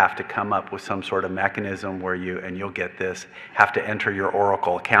IT have to come up with some sort of mechanism where you, and you'll get this, have to enter your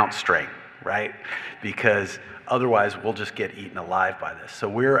Oracle account string, right? Because otherwise we'll just get eaten alive by this. So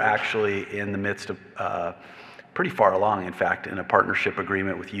we're actually in the midst of, pretty far along, in fact, in a partnership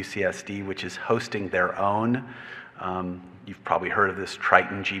agreement with UCSD, which is hosting their own, you've probably heard of this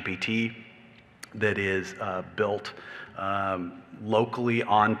Triton GPT, that is built locally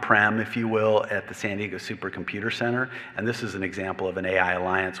on-prem, if you will, at the San Diego Supercomputer Center. And this is an example of an AI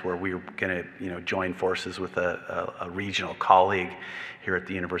alliance where we're going to join forces with a regional colleague here at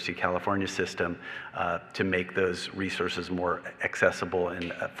the University of California system to make those resources more accessible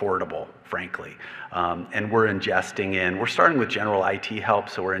and affordable, frankly. And we're ingesting we're starting with general IT help,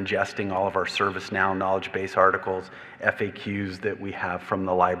 so we're ingesting all of our ServiceNow knowledge base articles, FAQs that we have from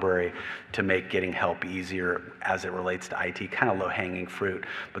the library to make getting help easier as it relates to IT, kind of low-hanging fruit.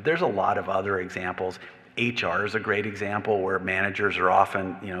 But there's a lot of other examples. HR is a great example where managers are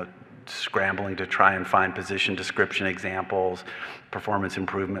often, scrambling to try and find position description examples, performance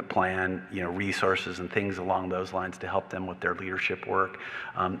improvement plan, resources and things along those lines to help them with their leadership work.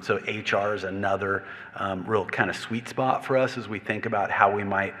 So HR is another real kind of sweet spot for us as we think about how we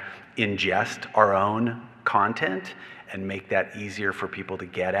might ingest our own content and make that easier for people to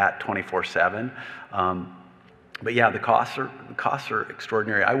get at 24/7. But yeah, the costs are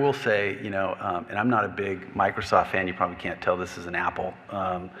extraordinary. I will say, and I'm not a big Microsoft fan. You probably can't tell this is an Apple,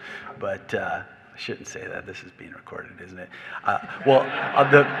 but I shouldn't say that. This is being recorded, isn't it?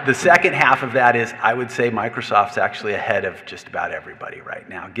 The second half of that is I would say Microsoft's actually ahead of just about everybody right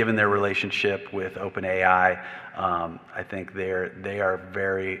now, given their relationship with OpenAI. I think they are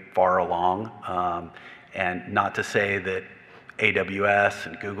very far along, and not to say that AWS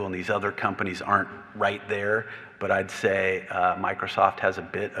and Google and these other companies aren't right there, but I'd say Microsoft has a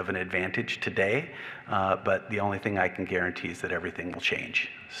bit of an advantage today, but the only thing I can guarantee is that everything will change.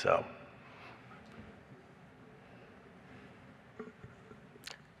 So.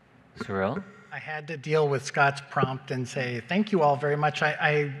 Cyril? I had to deal with Scott's prompt and say, thank you all very much.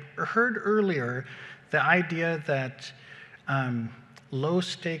 I heard earlier the idea that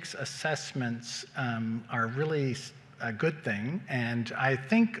low-stakes assessments are really a good thing, and I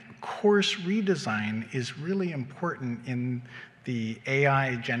think course redesign is really important in the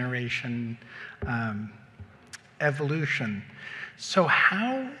AI generation evolution. So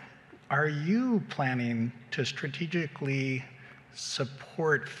how are you planning to strategically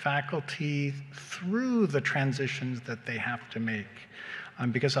support faculty through the transitions that they have to make?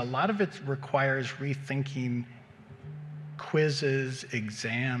 Because a lot of it requires rethinking quizzes,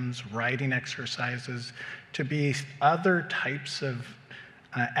 exams, writing exercises to be other types of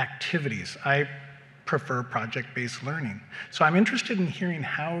activities. I prefer project-based learning. So I'm interested in hearing,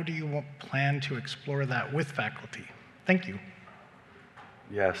 how do you plan to explore that with faculty? Thank you.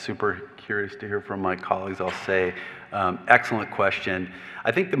 Yeah, super curious to hear from my colleagues. I'll say, excellent question.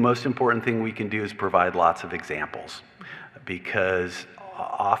 I think the most important thing we can do is provide lots of examples, because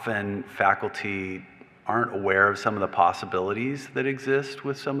often faculty aren't aware of some of the possibilities that exist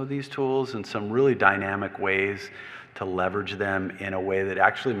with some of these tools, and some really dynamic ways to leverage them in a way that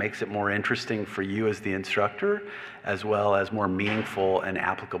actually makes it more interesting for you as the instructor, as well as more meaningful and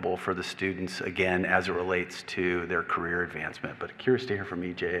applicable for the students, again, as it relates to their career advancement. But curious to hear from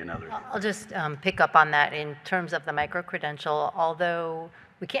EJ and others. I'll just pick up on that in terms of the microcredential. Although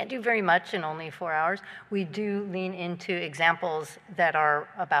we can't do very much in only 4 hours, we do lean into examples that are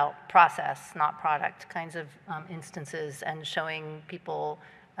about process, not product, kinds of instances, and showing people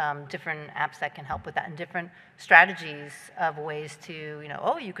different apps that can help with that, and different strategies of ways to,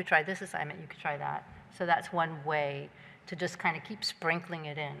 oh, you could try this assignment, you could try that. So that's one way to just kind of keep sprinkling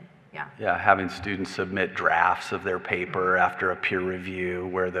it in. Yeah. Yeah, having students submit drafts of their paper after a peer review,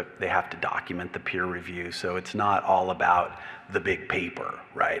 where they have to document the peer review. So it's not all about the big paper,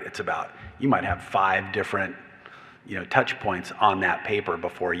 right? It's about, you might have 5 different touch points on that paper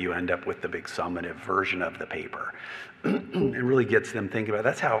before you end up with the big summative version of the paper. It really gets them thinking about,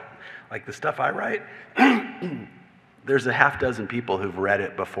 that's how, like the stuff I write, there's a half dozen people who've read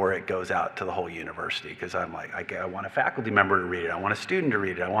it before it goes out to the whole university, because I'm like, I want a faculty member to read it, I want a student to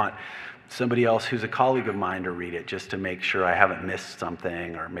read it, I want somebody else who's a colleague of mine to read it, just to make sure I haven't missed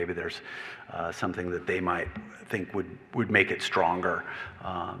something, or maybe there's something that they might think would make it stronger.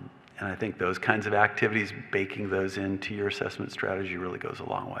 And I think those kinds of activities, baking those into your assessment strategy, really goes a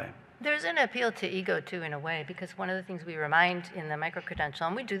long way. There's an appeal to ego, too, in a way, because one of the things we remind in the microcredential,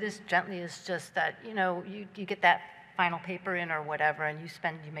 and we do this gently, is just that, you get that final paper in or whatever, and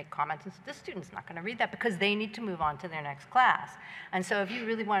you make comments, and the student's not going to read that because they need to move on to their next class. And so if you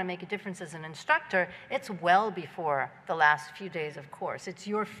really want to make a difference as an instructor, it's well before the last few days of course. It's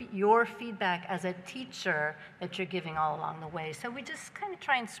your feedback as a teacher that you're giving all along the way. So we just kind of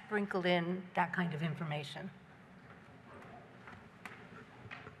try and sprinkle in that kind of information.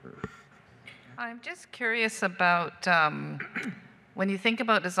 I'm just curious about when you think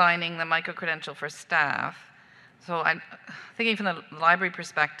about designing the microcredential for staff. So I'm thinking from the library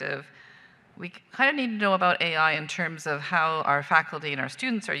perspective, we kind of need to know about AI in terms of how our faculty and our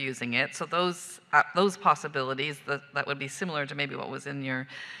students are using it. So those possibilities, that would be similar to maybe what was in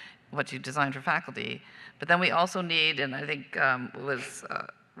what you designed for faculty. But then we also need, and I think was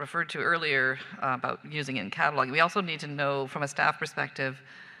referred to earlier about using it in cataloging, we also need to know from a staff perspective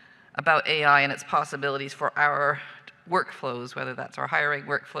about AI and its possibilities for our workflows, whether that's our hiring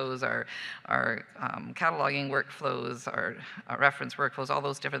workflows, our cataloging workflows, our reference workflows, all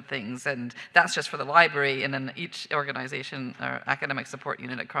those different things. And that's just for the library, and then each organization or academic support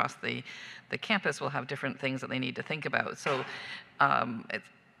unit across the campus will have different things that they need to think about. So it's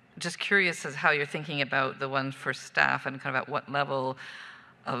just curious as how you're thinking about the one for staff, and kind of at what level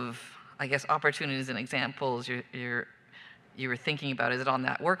of, I guess, opportunities and examples you were thinking about. Is it on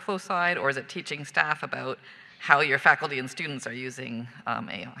that workflow side, or is it teaching staff about how your faculty and students are using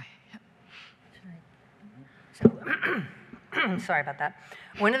AI? So, sorry about that.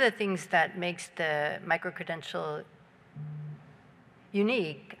 One of the things that makes the microcredential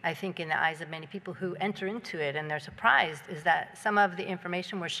unique, I think, in the eyes of many people who enter into it and they're surprised, is that some of the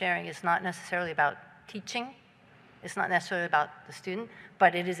information we're sharing is not necessarily about teaching. It's not necessarily about the student,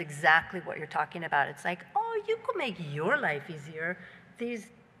 but it is exactly what you're talking about. It's like, oh, you could make your life easier. These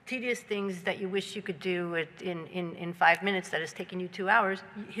tedious things that you wish you could do in 5 minutes that is taking you 2 hours.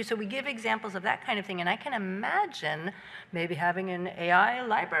 So we give examples of that kind of thing, and I can imagine maybe having an AI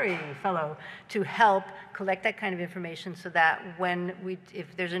library fellow to help collect that kind of information, so that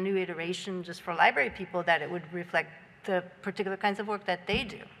if there's a new iteration just for library people, that it would reflect the particular kinds of work that they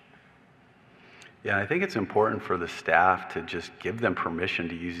do. Yeah, I think it's important for the staff to just give them permission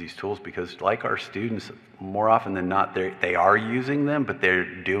to use these tools, because like our students, more often than not, they are using them, but they're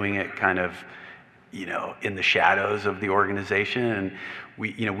doing it kind of, in the shadows of the organization. And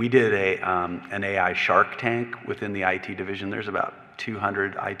we did an AI Shark Tank within the IT division. There's about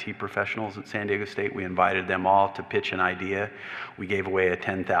 200 IT professionals at San Diego State. We invited them all to pitch an idea. We gave away a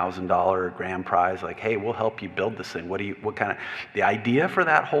 $10,000 grand prize, like, hey, we'll help you build this thing. The idea for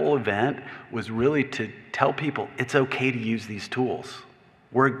that whole event was really to tell people it's okay to use these tools.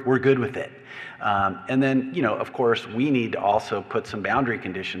 We're good with it. And then, of course, we need to also put some boundary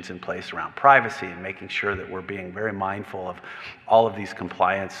conditions in place around privacy and making sure that we're being very mindful of all of these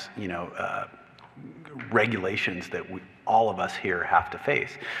compliance, regulations that all of us here have to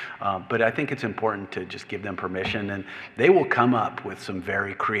face. But I think it's important to just give them permission, and they will come up with some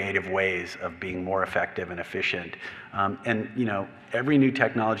very creative ways of being more effective and efficient. Every new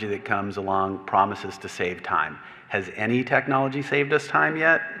technology that comes along promises to save time. Has any technology saved us time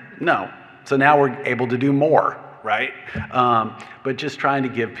yet? No. So now we're able to do more, right? But just trying to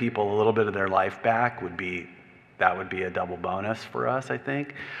give people a little bit of their life back would be a double bonus for us, I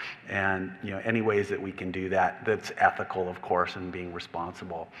think. And any ways that we can do that, that's ethical, of course, and being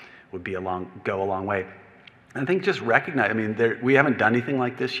responsible would go a long way. I think just recognize, we haven't done anything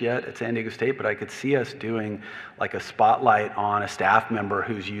like this yet at San Diego State, but I could see us doing like a spotlight on a staff member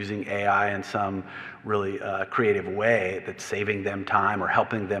who's using AI in some really creative way that's saving them time or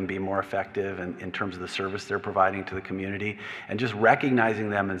helping them be more effective in terms of the service they're providing to the community, and just recognizing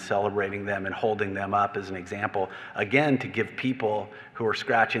them and celebrating them and holding them up as an example, again, to give people who are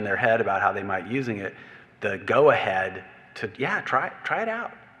scratching their head about how they might be using it the go-ahead to, try it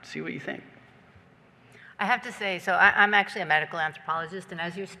out, see what you think. I have to say, so I'm actually a medical anthropologist, and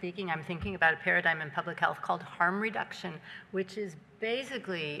as you're speaking, I'm thinking about a paradigm in public health called harm reduction, which is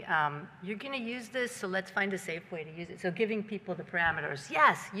basically, you're going to use this, so let's find a safe way to use it. So giving people the parameters,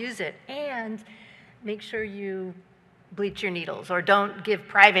 yes, use it, and make sure you bleach your needles, or don't give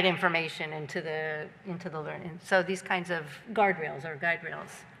private information into the learning. So these kinds of guardrails or guide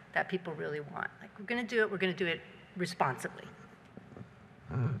rails that people really want. Like, we're going to do it responsibly.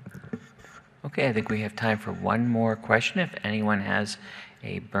 Okay, I think we have time for one more question if anyone has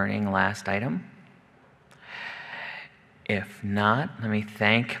a burning last item. If not, let me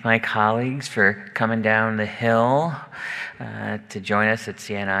thank my colleagues for coming down the hill to join us at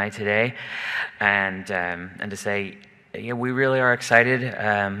CNI today, and to say, we really are excited.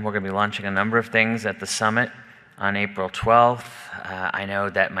 We're going to be launching a number of things at the summit on April 12th. I know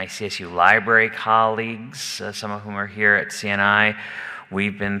that my CSU library colleagues, some of whom are here at CNI,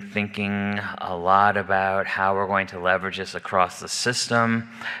 we've been thinking a lot about how we're going to leverage this across the system,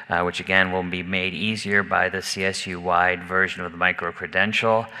 which again will be made easier by the CSU-wide version of the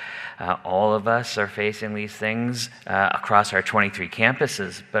Microcredential. All of us are facing these things across our 23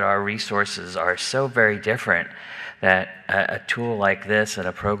 campuses, but our resources are so very different that a tool like this and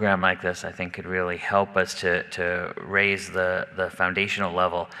a program like this, I think, could really help us to raise the foundational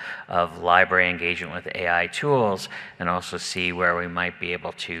level of library engagement with AI tools, and also see where we might be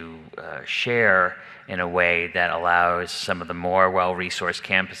able to share in a way that allows some of the more well-resourced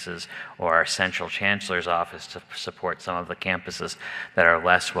campuses or our central chancellor's office to support some of the campuses that are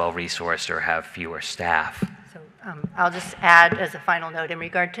less well-resourced or have fewer staff. I'll just add as a final note in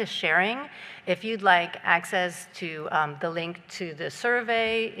regard to sharing, if you'd like access to the link to the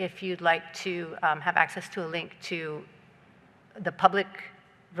survey, if you'd like to have access to a link to the public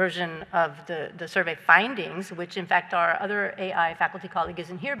version of the survey findings, which in fact our other AI faculty colleague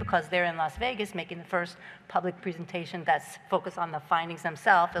isn't here because they're in Las Vegas making the first public presentation that's focused on the findings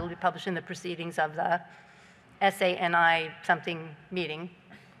themselves. It'll be published in the proceedings of the SANI something meeting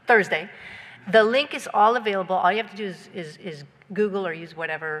Thursday. The link is all available. All you have to do is Google or use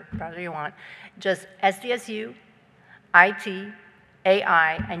whatever browser you want. Just SDSU, IT,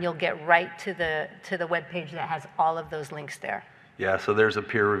 AI, and you'll get right to the web page that has all of those links there. Yeah, so there's a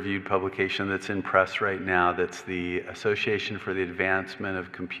peer-reviewed publication that's in press right now. That's the Association for the Advancement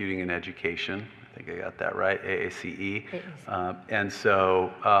of Computing in Education. I think I got that right, AACE. And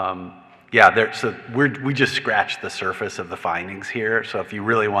so, so we just scratched the surface of the findings here. So if you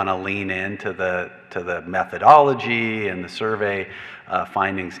really want to lean into the methodology and the survey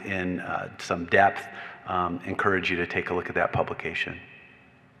findings in some depth, encourage you to take a look at that publication.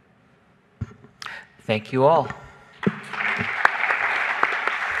 Thank you all.